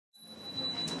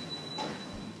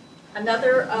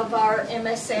Another of our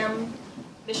MSM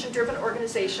Mission-Driven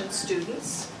Organization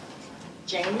students,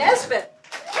 Jane Nesbitt.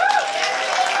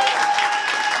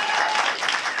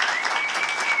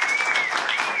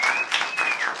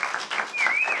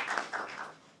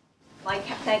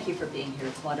 Thank you for being here.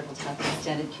 It's wonderful to have an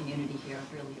extended community here.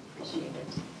 I really appreciate it.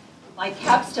 My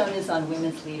capstone is on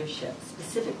women's leadership,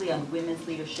 specifically on women's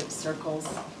leadership circles,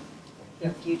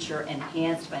 their future,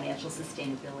 enhanced financial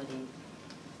sustainability.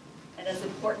 And as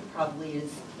important probably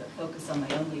is the focus on my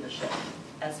own leadership.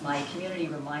 As my community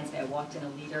reminds me, I walked in a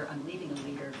leader, I'm leaving a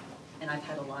leader, and I've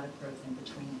had a lot of growth in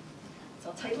between. So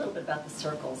I'll tell you a little bit about the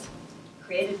circles.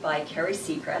 Created by Carrie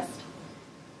Seacrest,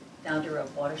 founder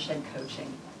of Watershed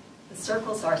Coaching. The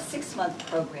circles are a 6-month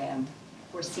program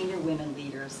for senior women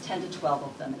leaders, 10 to 12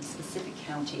 of them in a specific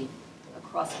county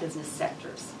across business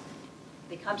sectors.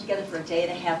 They come together for a day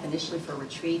and a half, initially for a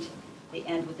retreat. They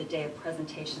end with a day of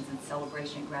presentations and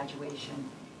celebration and graduation.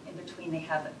 In between, they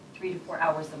have 3 to 4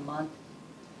 hours a month.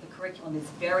 The curriculum is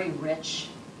very rich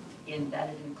in that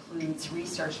it includes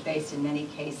research-based, in many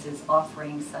cases,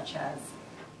 offerings such as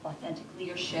authentic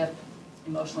leadership,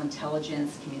 emotional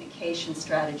intelligence, communication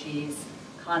strategies,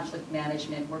 conflict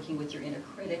management, working with your inner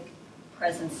critic,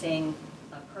 presencing,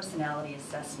 personality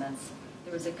assessments.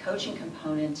 There is a coaching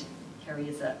component. Carrie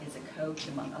is a coach,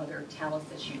 among other talents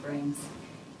that she brings.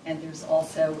 And there's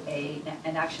also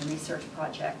an action research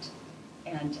project.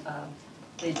 And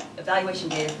the evaluation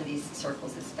data for these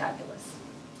circles is fabulous.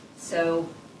 So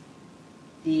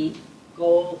the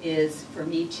goal is for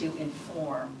me to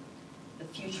inform the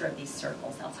future of these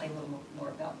circles. And I'll tell you a little more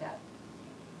about that.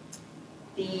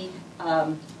 The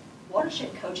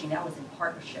Watershed Coaching now is in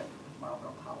partnership with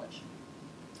Marlborough College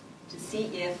to see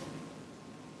if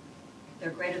they're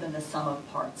greater than the sum of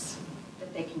parts,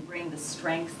 that they can bring the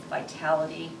strength, the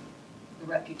vitality, the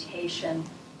reputation,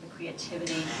 the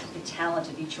creativity, the talent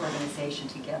of each organization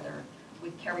together,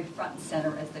 with Carrie front and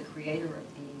center as the creator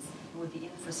of these, and with the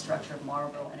infrastructure of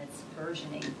Marlborough and its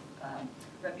burgeoning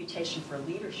reputation for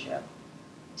leadership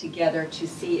together to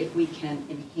see if we can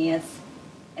enhance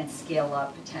and scale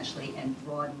up potentially and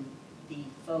broaden the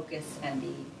focus and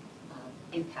the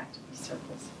impact of these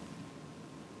circles.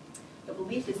 The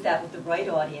belief is that with the right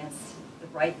audience, the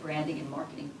right branding and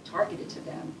marketing targeted to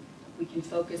them, we can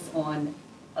focus on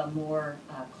a more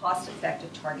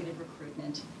cost-effective targeted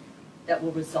recruitment that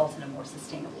will result in a more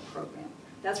sustainable program.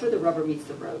 That's where the rubber meets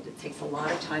the road. It takes a lot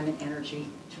of time and energy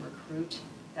to recruit.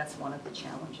 That's one of the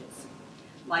challenges.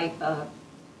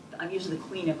 I'm usually the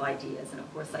queen of ideas, and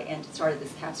of course I started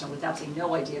this capstone with absolutely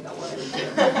no idea about what I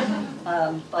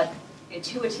would do. But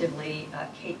intuitively,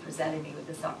 Kate presented me with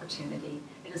this opportunity.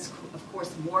 It has, of course,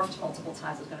 morphed multiple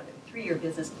times. It was going to be a 3-year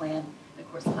business plan, and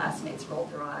of course classmates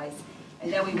rolled their eyes.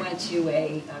 And then we went to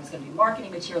I was going to do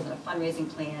marketing materials and a fundraising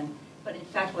plan, but in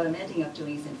fact what I'm ending up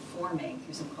doing is informing,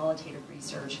 through some qualitative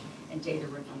research and data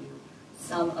review,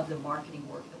 some of the marketing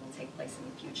work that will take place in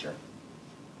the future.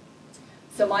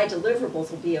 So my deliverables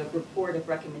will be a report of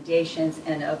recommendations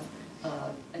and of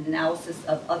an analysis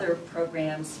of other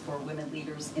programs for women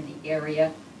leaders in the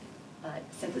area,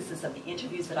 synthesis of the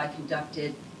interviews that I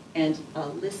conducted, and a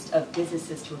list of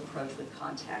businesses to approach with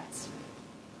contacts.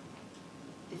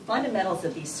 The fundamentals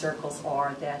of these circles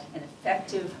are that an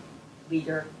effective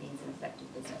leader means an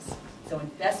effective business. So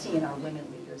investing in our women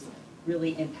leaders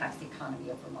really impacts the economy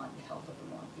of Vermont, the health of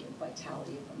Vermont, the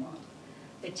vitality of Vermont.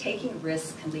 That taking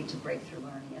risks can lead to breakthrough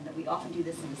learning, and that we often do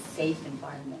this in a safe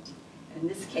environment. And in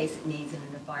this case, it means in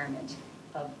an environment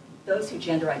of those who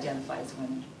gender identify as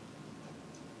women.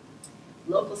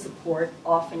 Local support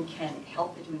often can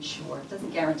help to ensure, it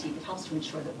doesn't guarantee, but helps to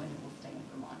ensure that women will stay in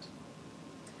Vermont.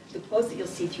 The quotes that you'll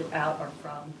see throughout are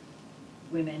from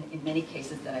women, in many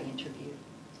cases, that I interviewed.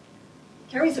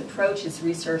 Carrie's approach is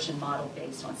research and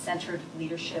model-based on centered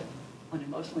leadership, on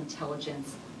emotional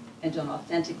intelligence, and on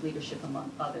authentic leadership,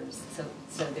 among others. So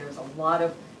there's a lot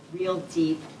of real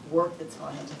deep work that's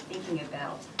gone into thinking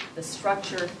about the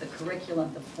structure, the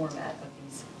curriculum, the format of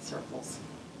these circles.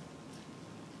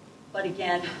 But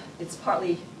again, it's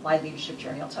partly my leadership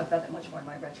journey. I'll talk about that much more in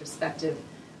my retrospective.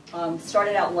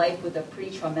 Started out life with a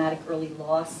pretty traumatic early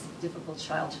loss, difficult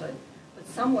childhood. But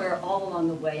somewhere all along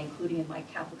the way, including in my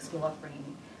Catholic school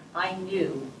upbringing, I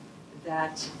knew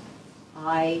that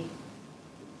I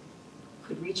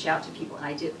could reach out to people, and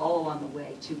I did all along the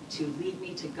way, to lead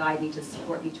me, to guide me, to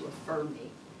support me, to affirm me.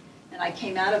 And I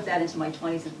came out of that into my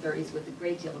 20s and 30s with a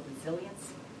great deal of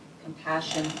resilience,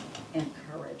 compassion, and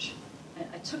courage. And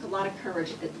I took a lot of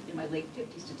courage in my late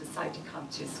 50s to decide to come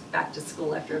back to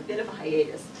school after a bit of a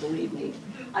hiatus. Believe me,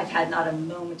 I've had not a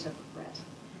moment of regret,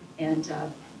 and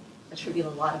attribute a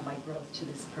lot of my growth to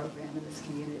this program and this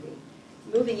community.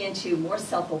 moving into more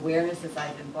self-awareness as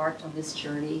I've embarked on this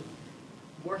journey,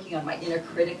 working on my inner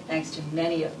critic thanks to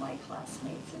many of my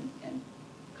classmates and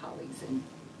colleagues and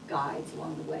guides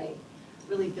along the way,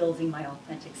 really building my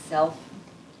authentic self,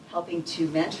 helping to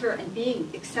mentor and being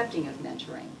accepting of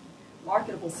mentoring,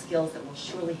 marketable skills that will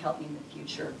surely help me in the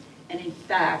future. And in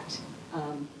fact,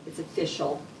 it's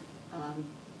official,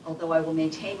 although I will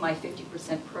maintain my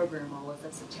 50% program role as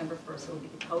of September 1st, I will be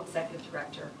the co-executive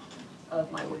director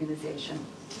of my organization.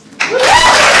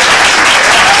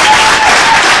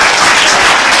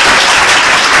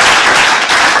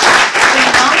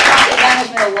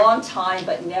 A long time,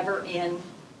 but never in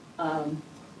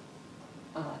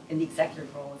the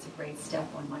executive role. It's a great step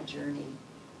on my journey.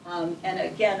 And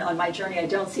again, on my journey, I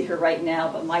don't see her right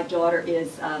now, but my daughter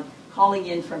is calling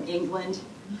in from England,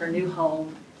 her new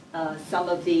home. Some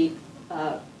of the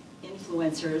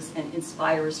influencers and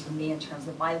inspirers for me in terms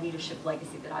of my leadership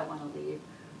legacy that I want to leave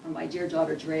are my dear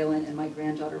daughter Draylin and my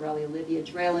granddaughter Riley Olivia.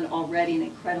 Draylin, already an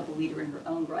incredible leader in her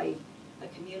own right, a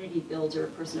community builder, a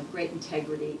person of great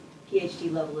integrity,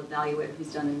 PhD level evaluator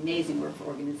who's done amazing work for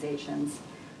organizations,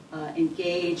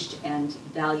 engaged and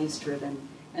values driven,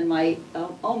 and my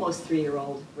almost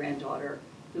 3-year-old granddaughter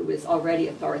who is already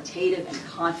authoritative and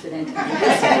confident and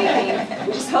risk-taking.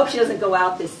 We just hope she doesn't go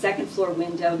out this second floor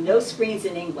window. No screens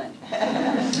in England.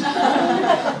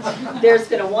 There's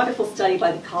been a wonderful study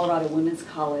by the Colorado Women's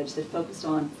College that focused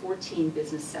on 14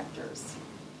 business sectors.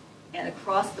 And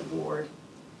across the board,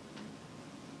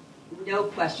 no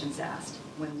questions asked.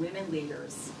 When women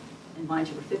leaders, and mind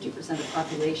you, we're 50% of the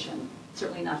population,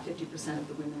 certainly not 50% of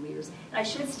the women leaders. And I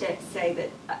should say that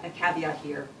a caveat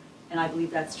here, and I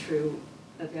believe that's true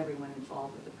of everyone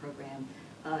involved with the program,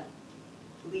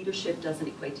 leadership doesn't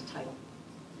equate to title.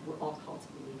 We're all called to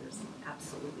be leaders.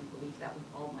 Absolutely believe that with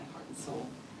all my heart and soul.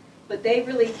 But they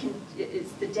really can,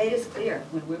 the data is clear.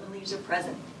 When women leaders are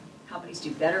present, companies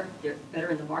do better. They're better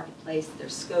in the marketplace. Their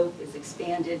scope is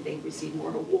expanded. They receive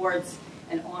more awards,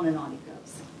 and on it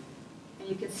goes. And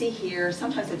you can see here,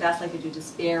 sometimes the vast likelihood to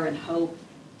despair and hope,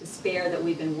 despair that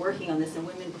we've been working on this, and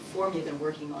women before me have been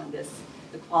working on this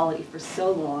equality for so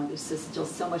long. There's still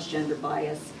so much gender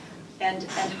bias, and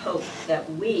hope that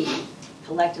we,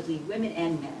 collectively, women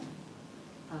and men,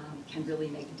 can really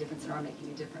make a difference and are making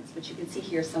a difference. But you can see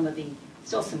here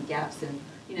still some gaps in,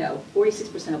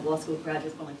 46% of law school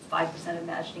graduates, but only 5% of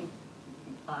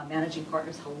managing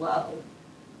partners. Hello.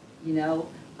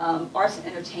 Arts and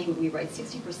entertainment, we write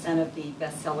 60% of the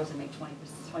bestsellers and make 27%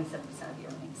 of the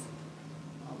earnings.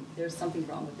 There's something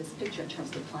wrong with this picture in terms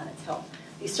of the planet's health.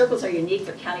 These circles are unique.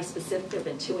 They're county specific. There have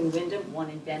been 2 in Windham, 1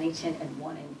 in Bennington, and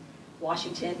 1 in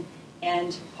Washington.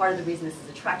 And part of the reason this is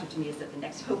attractive to me is that the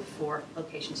next hoped for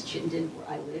location is Chittenden, where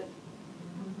I live.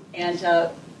 And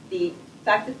the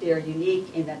fact that they're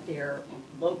unique in that they're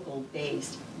local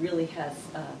based really has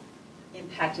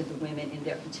impacted the women in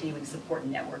their continuing support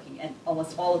and networking. And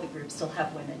almost all of the groups still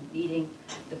have women meeting.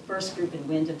 The first group in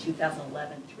Windham,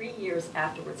 2011, 3 years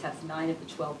afterwards, has 9 of the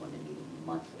 12 women meeting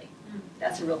monthly.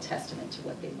 That's a real testament to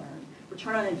what they learned.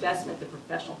 Return on investment, the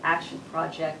professional action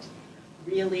project,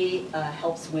 really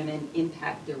helps women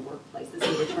impact their workplaces. This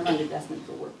is a return on investment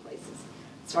for workplaces.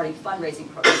 Starting fundraising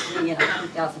programs, bringing in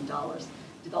 $100,000,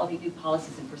 developing new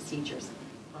policies and procedures.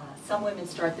 Some women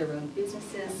start their own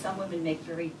businesses. Some women make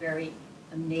very, very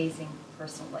amazing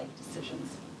personal life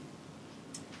decisions.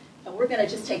 And we're going to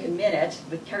just take a minute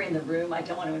with Carrie in the room. I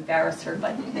don't want to embarrass her,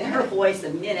 but in her voice,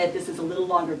 a minute. This is a little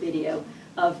longer video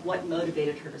of what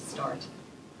motivated her to start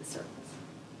the circles.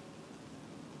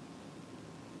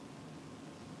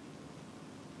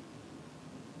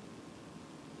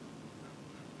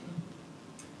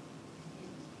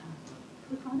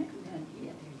 Click on it and then,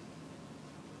 yeah,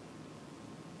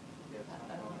 there you go.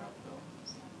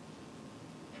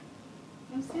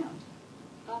 No sound.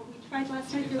 We tried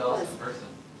last night. There was.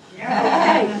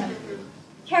 Yeah. Okay.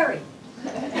 Carrie.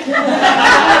 How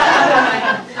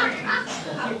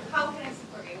can I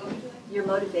support you? What would you like? Your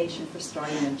motivation for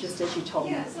starting them, just as you told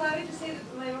me. Yeah, so I would just say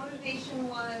that my motivation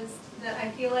was that I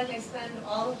feel like I spend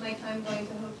all of my time going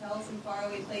to hotels and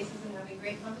faraway places and having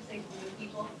great conversations with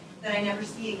people that I never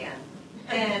see again.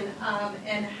 And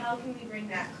how can we bring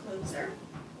that closer,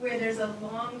 where there's a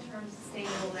long-term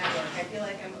sustainable network? I feel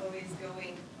like I'm always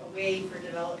going away for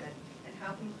development. And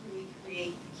how can we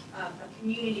create a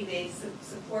community-based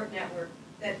support network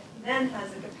that then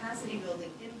has a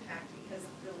capacity-building impact, because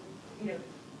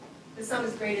the sum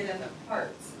is greater than the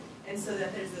parts, and so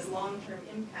that there's this long-term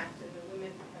impact. And the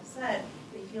women have said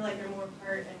they feel like they're more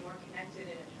part and more connected,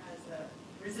 and it has a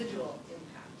residual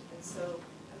impact. And so I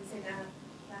would say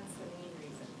that's the main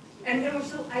reason. And we're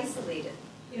so isolated.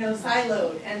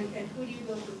 siloed, and who do you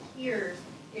go to peers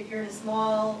if you're in a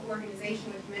small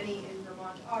organization, which many in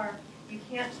Vermont are? You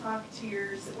can't talk to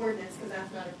your subordinates because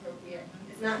that's not appropriate.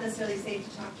 It's not necessarily safe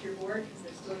to talk to your board because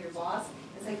they're still your boss.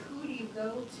 It's like, who do you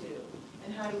go to,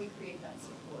 and how do we create that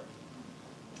support?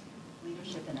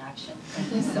 Leadership in action.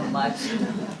 Thank you so much.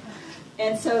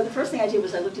 And so the first thing I did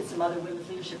was I looked at some other women's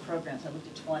leadership programs. I looked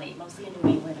at 20, mostly in New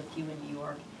England, a few in New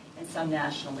York, and some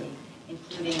nationally,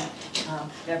 including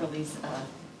Beverly's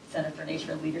Center for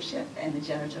Nature and Leadership and the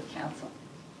Generative Council.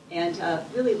 And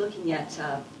really looking at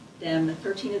them,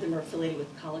 13 of them are affiliated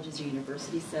with colleges or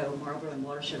universities, so Marlborough and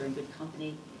Watershed are in good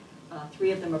company.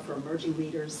 3 of them are for emerging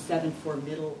leaders, 7 for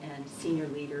middle and senior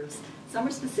leaders. Some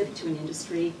are specific to an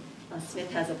industry.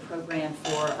 Smith has a program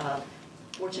for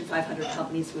Fortune 500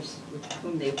 companies with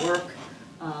whom they work.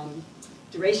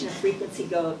 Duration and frequency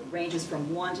ranges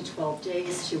from 1 to 12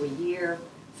 days to a year.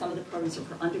 Some of the programs are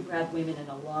for undergrad women and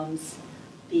alums.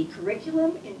 The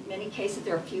curriculum, in many cases,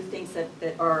 there are a few things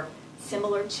that are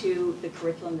similar to the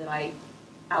curriculum that I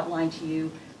outlined to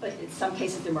you, but in some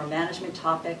cases they're more management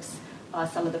topics.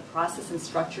 Some of the process and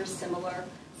structure is similar.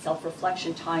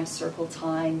 Self-reflection time, circle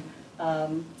time.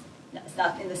 It's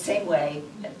not in the same way,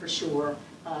 for sure.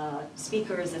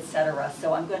 Speakers, etc.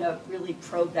 So I'm going to really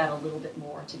probe that a little bit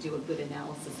more to do a good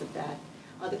analysis of that.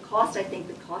 The cost, I think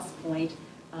the cost point,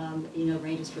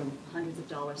 ranges from hundreds of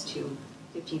dollars to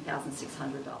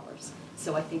 $15,600.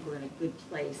 So I think we're in a good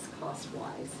place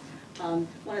cost-wise.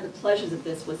 One of the pleasures of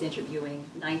this was interviewing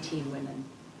 19 women,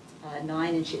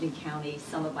 9 in Chittenden County.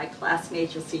 Some of my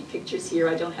classmates, you'll see pictures here.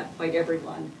 I don't have quite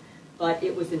everyone, but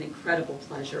it was an incredible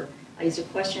pleasure. I used a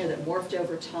questionnaire that morphed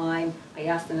over time. I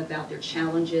asked them about their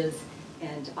challenges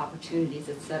and opportunities,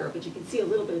 et cetera. But you can see a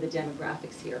little bit of the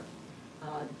demographics here.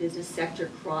 The business sector,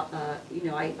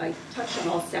 I touched on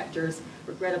all sectors,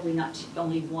 regrettably not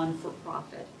only one for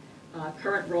profit.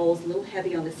 Current roles, a little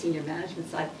heavy on the senior management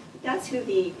side. But that's who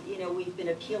we've been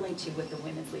appealing to with the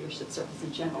women's leadership circles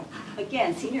in general.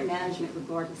 Again, senior management,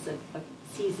 regardless of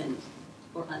seasoned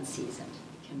or unseasoned,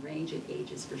 it can range in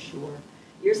ages for sure.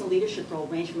 Years in leadership role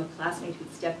range from a classmate who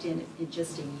stepped in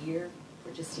just a year,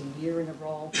 or just a year in a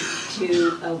role,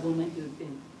 to a woman who'd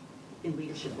been in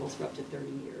leadership roles for up to 30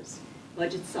 years.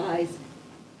 Budget size,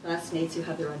 classmates who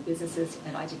have their own businesses,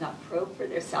 and I did not probe for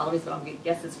their salaries, but I'm going to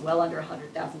guess it's well under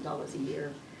 $100,000 a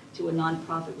year, to a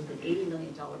nonprofit with an $80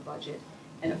 million budget,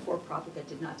 and a for-profit that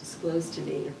did not disclose to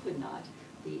me, or could not,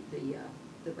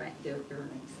 their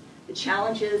earnings. The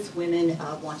challenges, women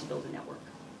want to build a network.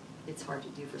 It's hard to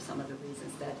do for some of the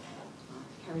reasons that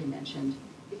Carrie mentioned.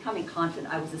 Becoming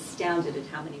confident, I was astounded at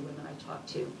how many women I talked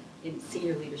to in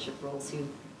senior leadership roles who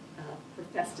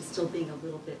professed to still being a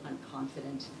little bit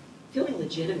unconfident, feeling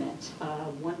legitimate.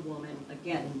 One woman,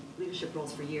 again, in leadership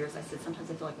roles for years, I said, sometimes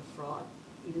I feel like a fraud.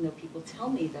 Even though people tell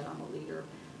me that I'm a leader,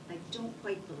 I don't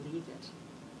quite believe it.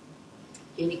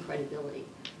 Gave me credibility.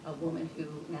 A woman who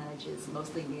manages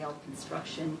mostly male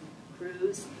construction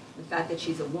crews. The fact that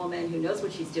she's a woman who knows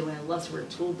what she's doing and loves to wear a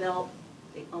tool belt,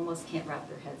 they almost can't wrap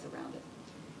their heads around it.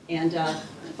 And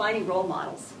finding role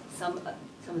models. Some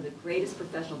of the greatest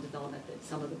professional development that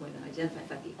some of the women identify, in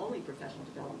fact, the only professional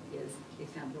development is they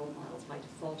found role models by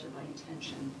default or by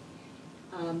intention.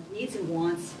 Needs and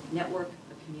wants, network,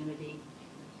 a community,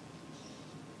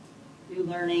 new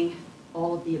learning,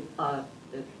 all of the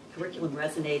curriculum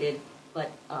resonated,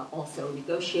 but also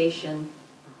negotiation,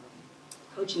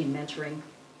 coaching and mentoring,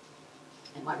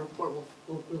 and my report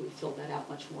will really fill that out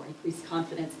much more. Increased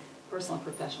confidence, personal and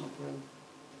professional growth.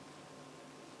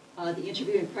 The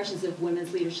interview impressions of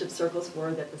women's leadership circles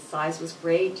were that the size was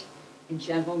great, in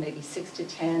general, maybe 6 to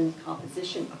 10,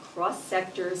 composition across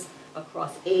sectors,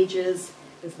 across ages,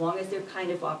 as long as they're kind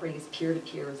of operating as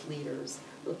peer-to-peer as leaders.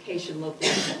 Location,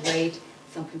 location, great.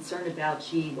 Some concern about,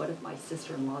 gee, what if my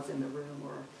sister-in-law's in the room,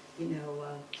 or,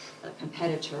 a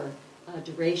competitor.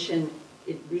 Duration,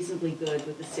 reasonably good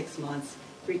with the 6 months.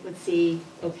 Frequency,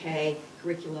 okay.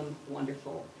 Curriculum,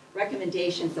 wonderful.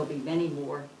 Recommendations, there'll be many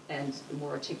more and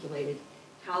more articulated.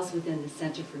 House within the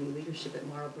Center for New Leadership at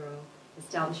Marlborough.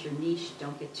 Establish your niche,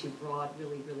 don't get too broad,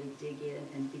 really dig in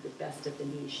and be the best of the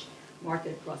niche.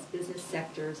 Market across business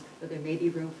sectors, but there may be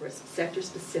room for a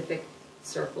sector-specific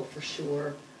circle for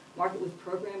sure. Market with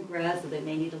program grads, so they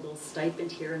may need a little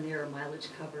stipend here and there, or mileage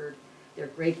covered. They're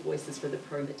great voices for the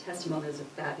program. The testimonials are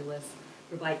fabulous.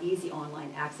 Provide easy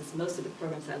online access. Most of the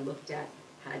programs I looked at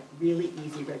had really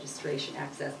easy registration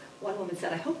access. One woman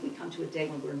said, I hope we come to a day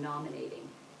when we're nominating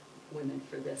women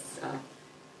for this.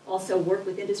 Also, work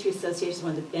with industry associations.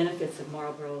 One of the benefits of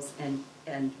Marlborough's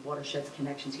and Watershed's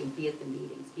connections, you can be at the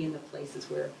meetings, be in the places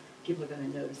where people are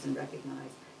going to notice and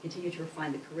recognize. Continue to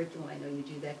refine the curriculum. I know you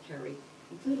do that, Carrie.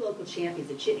 include local champions.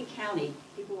 In Chittenden County,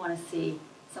 people want to see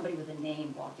somebody with a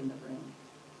name walk in the room,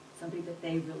 somebody that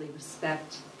they really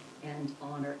respect and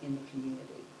honor in the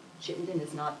community. Chittenden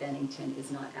is not Bennington,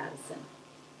 is not Addison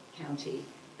County.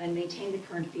 And maintain the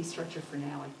current fee structure for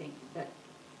now. I think that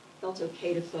felt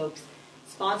okay to folks.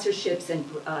 Sponsorships and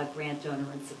grant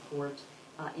donor and support.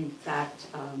 In fact,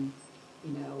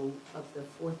 you know, of the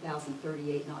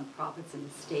 4,038 nonprofits in the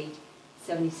state,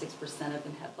 76% of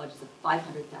them have budgets of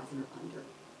 500,000 or under.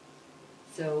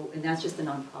 So, and that's just the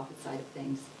nonprofit side of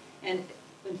things. And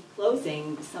in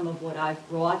closing, some of what I've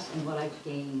brought and what I've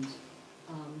gained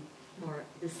are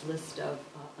this list of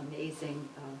amazing,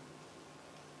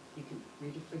 you can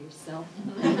read it for yourself.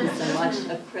 Thank you so much.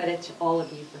 A credit to all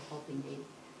of you for helping me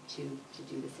to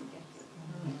do this and get here.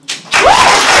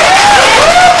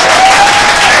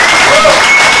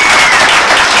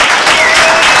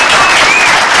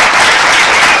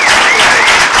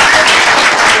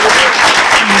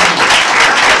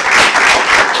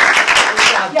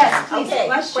 Yes, please, okay,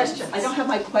 questions. I don't have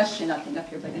my question up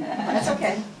here, but That's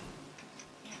okay.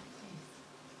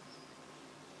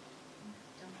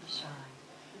 Don't be shy.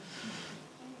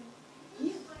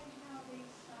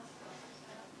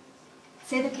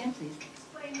 Say that again, please.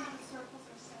 Explain how the circles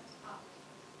are set up.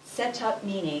 Set up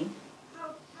meaning? How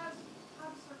do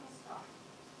circles start?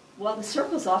 Well, the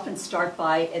circles often start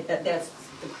by, that's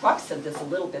the crux of this a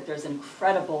little bit, there's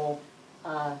incredible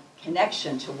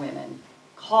connection to women,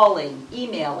 calling,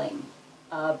 emailing,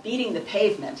 beating the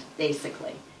pavement,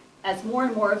 basically. As more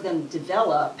and more of them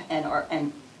develop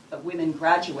and women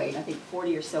graduate, I think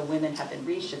 40 or so women have been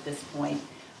reached at this point,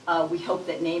 we hope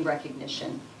that name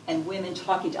recognition and women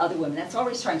talking to other women, that's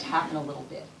already starting to happen a little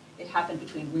bit. It happened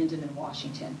between Wyndham and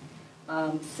Washington.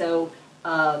 You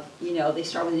know, they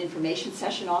start with an information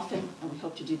session often, and we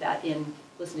hope to do that in,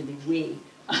 listen to me,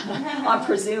 I'm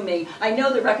presuming. I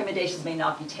know the recommendations may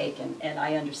not be taken, and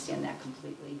I understand that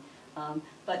completely.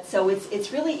 But so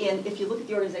it's really in, if you look at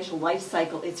the organizational life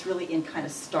cycle, it's really in kind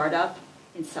of startup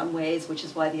in some ways, which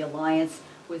is why the alliance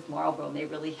with Marlboro, and they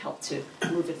really helped to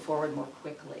move it forward more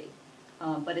quickly.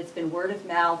 But it's been word of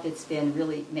mouth, it's been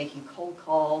really making cold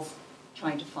calls,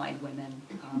 trying to find women.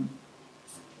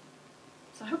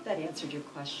 So I hope that answered your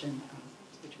question,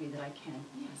 to the degree that I can.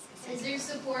 Yes. Is there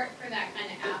support for that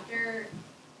kind of after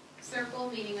circle,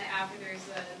 meaning that after there's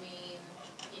the main,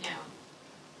 you know,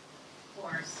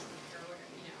 course, or,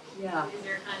 you know, Yeah. is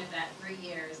there kind of that 3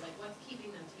 years, like what's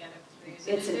keeping them together for 3 years?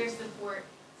 And is there support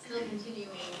still continuing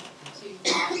to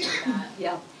foster that?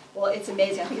 Yeah. Well, it's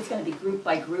amazing. I think it's going to be group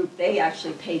by group. They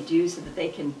actually pay dues so that they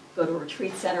can go to a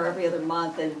retreat center every other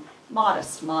month, and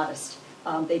modest.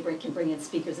 They can bring in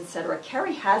speakers, etc.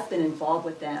 Kerry has been involved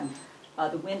with them.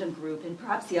 The Wyndham group, and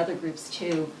perhaps the other groups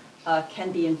too,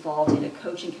 can be involved in a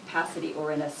coaching capacity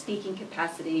or in a speaking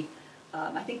capacity.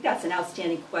 I think that's an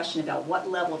outstanding question about what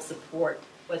level of support,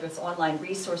 whether it's online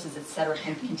resources, etc.,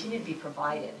 can continue to be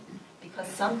provided. Because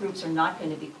some groups are not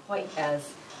going to be quite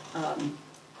as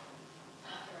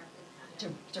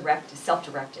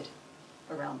self-directed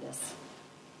around this.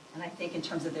 And I think in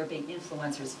terms of their being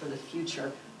influencers for the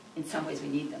future, in some ways we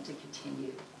need them to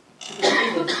continue.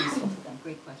 It's useful to them.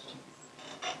 Great question.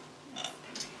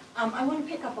 I want to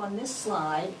pick up on this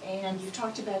slide, and you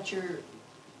talked about your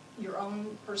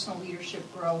own personal leadership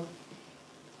growth.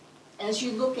 As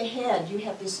you look ahead, you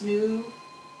have this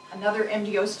another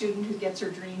MDO student who gets her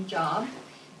dream job.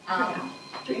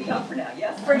 Dream job for now,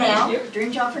 yes. For now,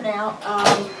 dream job for now.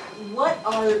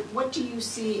 What do you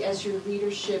see as your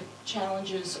leadership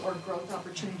challenges or growth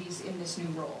opportunities in this new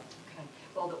role? Okay.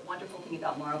 Well, the wonderful thing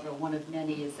about Marlboro, one of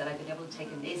many, is that I've been able to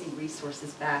take amazing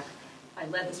resources back. I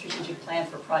led the strategic plan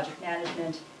for project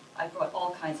management. I brought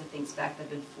all kinds of things back that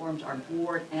have informed our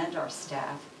board and our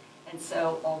staff. And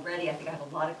so already I think I have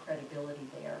a lot of credibility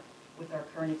there with our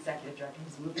current executive director,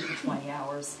 who's moving to 20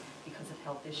 hours because of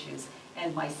health issues,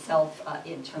 and myself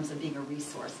in terms of being a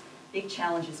resource. Big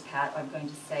challenges, Pat, I'm going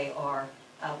to say, are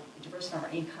diversity of our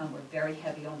income. We're very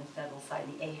heavy on the federal side.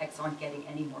 The AHECs aren't getting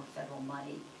any more federal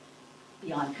money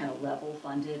beyond kind of level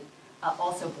funded.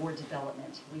 Also board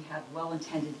development. We have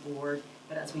well-intended board,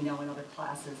 but as we know in other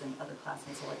classes, and other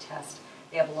classmates will attest,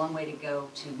 they have a long way to go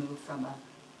to move from a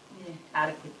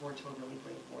adequate board to a really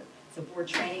great board. So board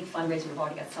training, fundraising, we've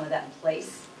already got some of that in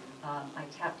place. I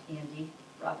tapped Andy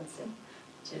Robinson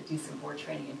to do some board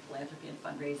training in philanthropy and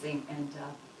fundraising, and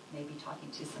maybe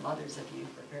talking to some others of you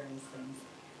for various things.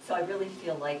 So I really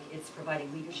feel like it's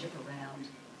providing leadership around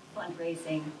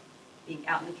fundraising, being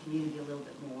out in the community a little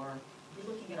bit more.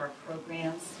 We're looking at our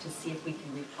programs to see if we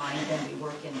can refine them. We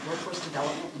work in workforce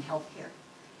development and healthcare,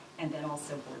 and then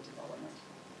also board development.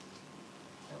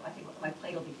 So I think my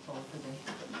plate will be full for the.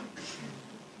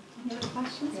 Any other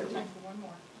questions? We have time for one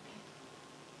more.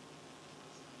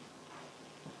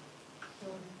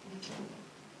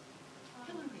 I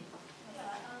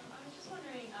was just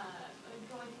wondering,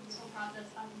 going through this whole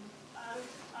process, out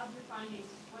of your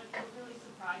findings, what really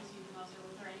surprised you the most, or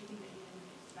was there anything that you didn't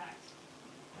expect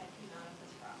that came out of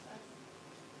this process?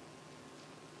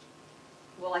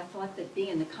 Well, I thought that being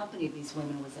in the company of these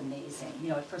women was amazing. You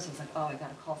know, at first I was like, oh, I got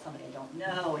to call somebody I don't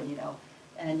know,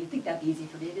 and you think that'd be easy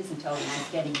for me. It isn't always.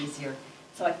 It's getting easier.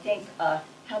 So I think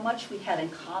how much we had in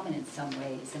common in some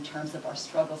ways in terms of our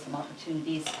struggles and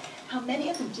opportunities, how many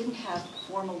of them didn't have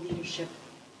formal leadership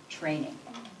training.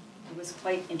 It was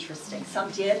quite interesting.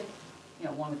 Some did,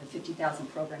 one with the 50,000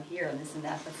 program here and this and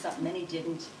that, but many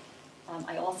didn't.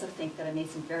 I also think that I made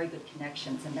some very good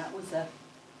connections, and that was a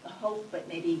hope, but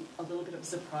maybe a little bit of a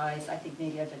surprise. I think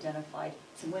maybe I've identified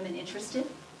some women interested,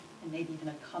 and maybe even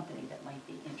a company that might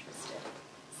be interested.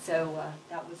 So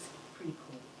that was pretty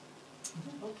cool.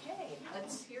 Okay,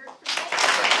 let's hear it for